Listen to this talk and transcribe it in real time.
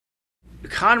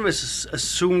economists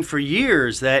assumed for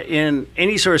years that in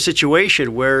any sort of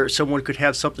situation where someone could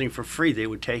have something for free, they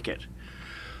would take it.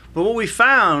 But what we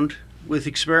found with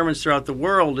experiments throughout the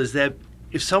world is that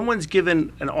if someone's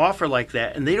given an offer like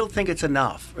that and they don't think it's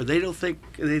enough, or they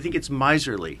think it's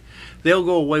miserly, they'll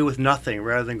go away with nothing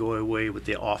rather than go away with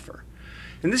the offer.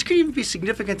 And this could even be a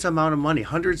significant amount of money,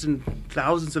 hundreds and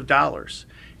thousands of dollars.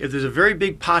 If there's a very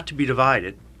big pot to be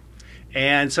divided,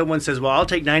 and someone says, well, I'll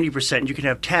take 90% and you can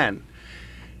have 10,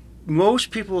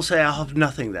 most people will say, I'll have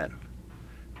nothing then.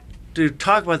 To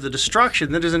talk about the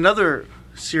destruction, then there's another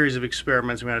series of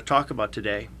experiments we're going to talk about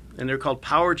today, and they're called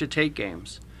power to take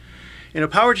games. In a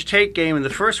power to take game, in the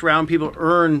first round, people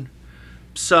earn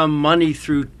some money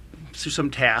through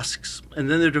some tasks, and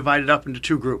then they're divided up into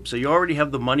two groups. So you already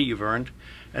have the money you've earned,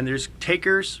 and there's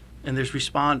takers and there's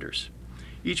responders.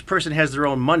 Each person has their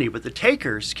own money, but the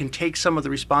takers can take some of the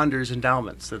responders'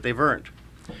 endowments that they've earned.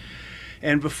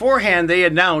 And beforehand, they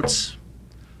announce,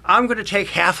 I'm going to take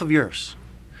half of yours.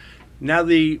 Now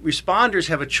the responders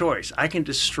have a choice. I can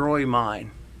destroy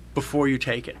mine before you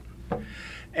take it.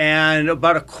 And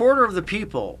about a quarter of the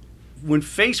people, when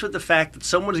faced with the fact that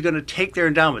someone is going to take their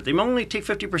endowment, they may only take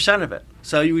 50% of it,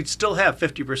 so you would still have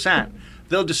 50%,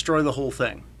 they'll destroy the whole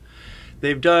thing.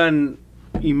 They've done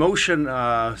emotion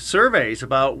surveys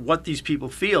about what these people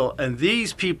feel, and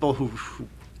these people who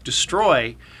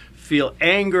destroy feel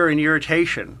anger and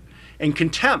irritation and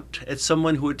contempt at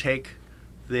someone who would take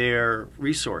their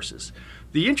resources.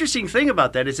 The interesting thing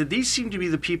about that is that these seem to be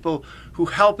the people who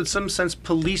help, in some sense,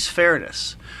 police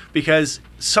fairness, because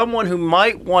someone who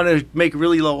might want to make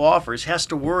really low offers has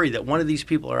to worry that one of these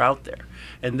people are out there,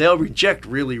 and they'll reject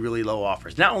really, really low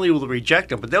offers. Not only will they reject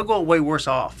them, but they'll go way worse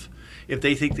off if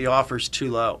they think the offer's too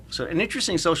low. So an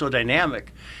interesting social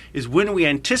dynamic is when we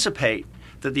anticipate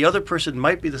that the other person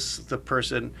might be the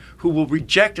person who will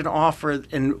reject an offer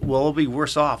and will be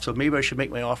worse off, so maybe I should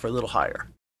make my offer a little higher.